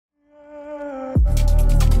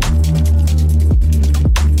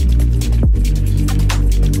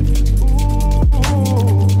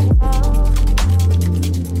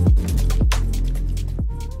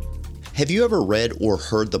Have you ever read or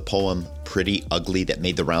heard the poem Pretty Ugly that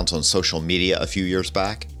made the rounds on social media a few years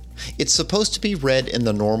back? It's supposed to be read in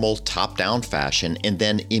the normal top-down fashion and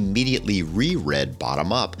then immediately reread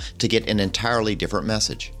bottom-up to get an entirely different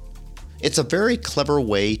message. It's a very clever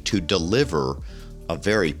way to deliver a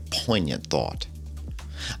very poignant thought.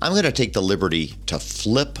 I'm going to take the liberty to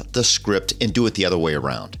flip the script and do it the other way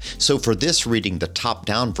around. So for this reading, the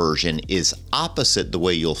top-down version is opposite the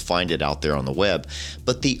way you'll find it out there on the web,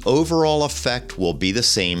 but the overall effect will be the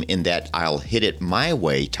same in that I'll hit it my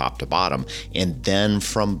way top to bottom and then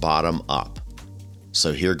from bottom up.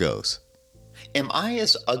 So here goes. Am I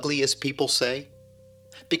as ugly as people say?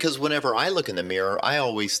 Because whenever I look in the mirror, I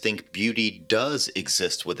always think beauty does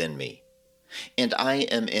exist within me. And I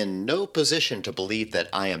am in no position to believe that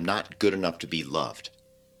I am not good enough to be loved.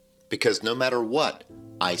 Because no matter what,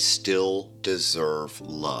 I still deserve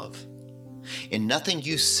love. And nothing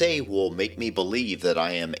you say will make me believe that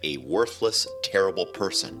I am a worthless, terrible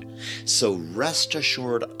person. So rest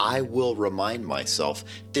assured, I will remind myself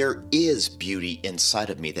there is beauty inside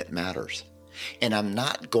of me that matters. And I'm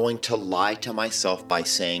not going to lie to myself by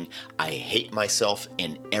saying I hate myself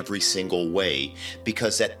in every single way,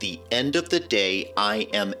 because at the end of the day, I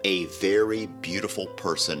am a very beautiful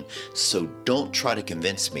person, so don't try to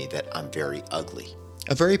convince me that I'm very ugly.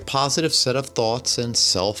 A very positive set of thoughts and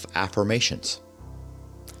self-affirmations.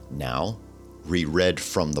 Now, reread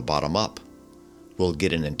from the bottom up, we'll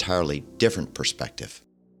get an entirely different perspective.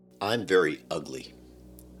 I'm very ugly,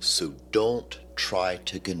 so don't try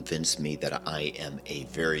to convince me that I am a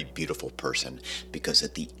very beautiful person, because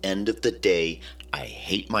at the end of the day, I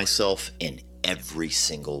hate myself in every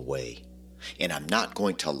single way. And I'm not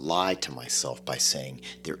going to lie to myself by saying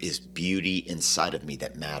there is beauty inside of me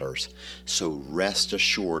that matters. So rest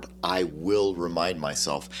assured, I will remind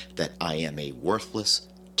myself that I am a worthless,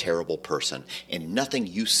 terrible person, and nothing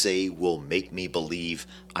you say will make me believe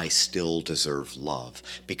I still deserve love,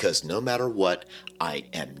 because no matter what, I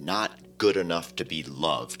am not good enough to be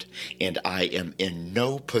loved, and I am in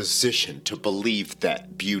no position to believe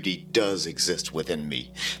that beauty does exist within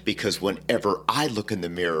me, because whenever I look in the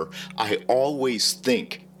mirror, I always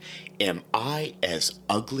think, am I as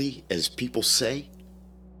ugly as people say?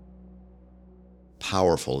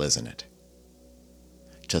 Powerful, isn't it?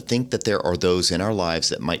 To think that there are those in our lives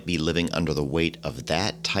that might be living under the weight of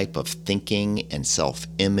that type of thinking and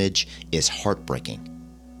self-image is heartbreaking.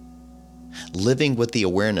 Living with the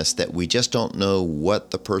awareness that we just don't know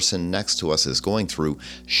what the person next to us is going through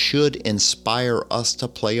should inspire us to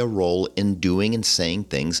play a role in doing and saying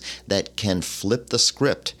things that can flip the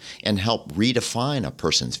script and help redefine a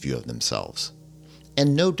person's view of themselves.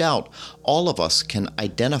 And no doubt, all of us can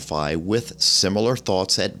identify with similar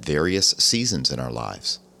thoughts at various seasons in our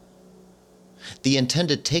lives. The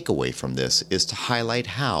intended takeaway from this is to highlight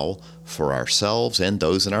how, for ourselves and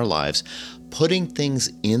those in our lives, putting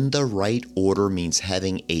things in the right order means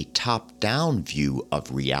having a top-down view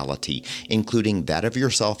of reality, including that of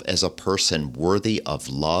yourself as a person worthy of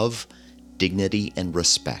love, dignity, and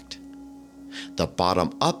respect. The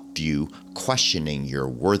bottom-up view, questioning your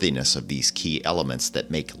worthiness of these key elements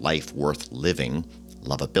that make life worth living,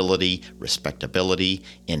 lovability, respectability,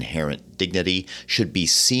 inherent dignity, should be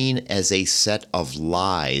seen as a set of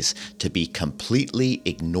lies to be completely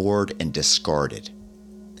ignored and discarded.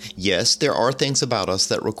 Yes, there are things about us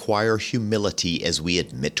that require humility as we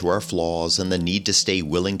admit to our flaws and the need to stay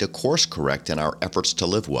willing to course correct in our efforts to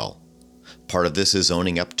live well. Part of this is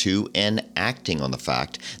owning up to and acting on the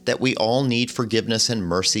fact that we all need forgiveness and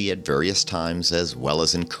mercy at various times, as well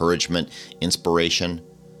as encouragement, inspiration,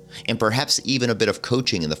 and perhaps even a bit of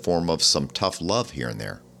coaching in the form of some tough love here and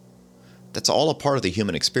there. That's all a part of the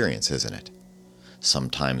human experience, isn't it?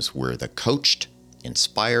 Sometimes we're the coached,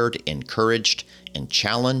 inspired, encouraged, and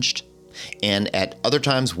challenged, and at other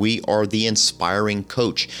times we are the inspiring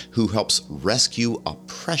coach who helps rescue a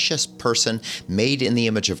precious person made in the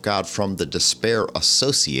image of God from the despair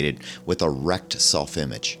associated with a wrecked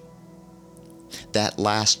self-image. That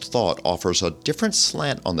last thought offers a different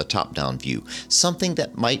slant on the top-down view, something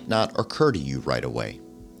that might not occur to you right away.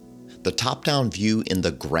 The top-down view in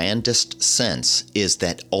the grandest sense is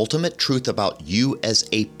that ultimate truth about you as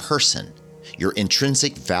a person, your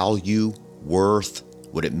intrinsic value, worth,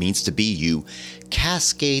 what it means to be you,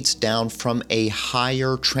 cascades down from a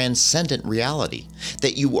higher transcendent reality,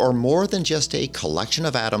 that you are more than just a collection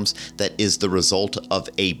of atoms that is the result of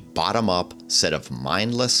a bottom-up set of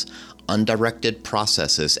mindless, undirected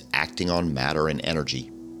processes acting on matter and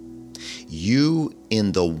energy. You,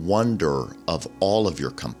 in the wonder of all of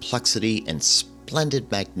your complexity and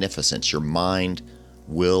splendid magnificence, your mind,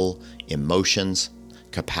 will, emotions,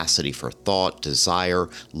 capacity for thought, desire,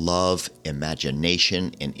 love,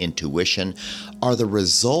 imagination, and intuition are the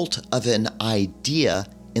result of an idea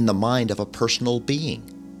in the mind of a personal being.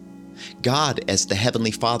 God as the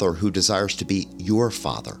Heavenly Father who desires to be your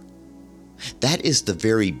Father. That is the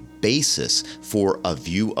very basis for a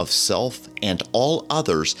view of self and all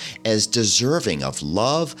others as deserving of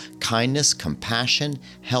love, kindness, compassion,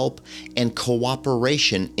 help, and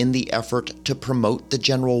cooperation in the effort to promote the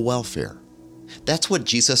general welfare. That's what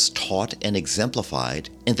Jesus taught and exemplified,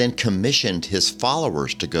 and then commissioned his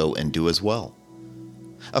followers to go and do as well.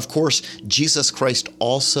 Of course, Jesus Christ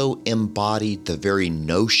also embodied the very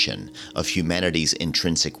notion of humanity's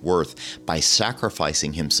intrinsic worth by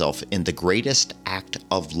sacrificing himself in the greatest act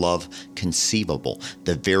of love conceivable,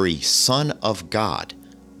 the very Son of God,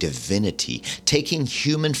 divinity, taking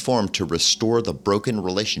human form to restore the broken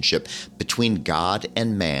relationship between God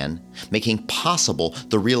and man, making possible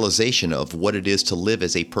the realization of what it is to live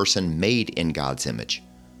as a person made in God's image.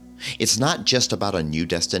 It's not just about a new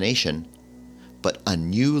destination, but a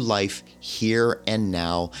new life here and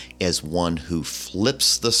now as one who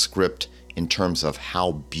flips the script in terms of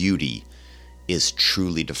how beauty is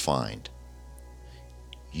truly defined.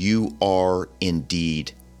 You are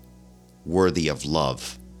indeed worthy of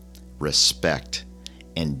love, respect,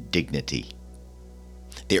 and dignity.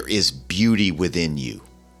 There is beauty within you.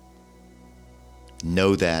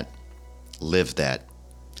 Know that, live that,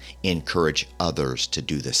 encourage others to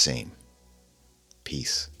do the same.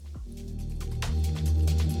 Peace.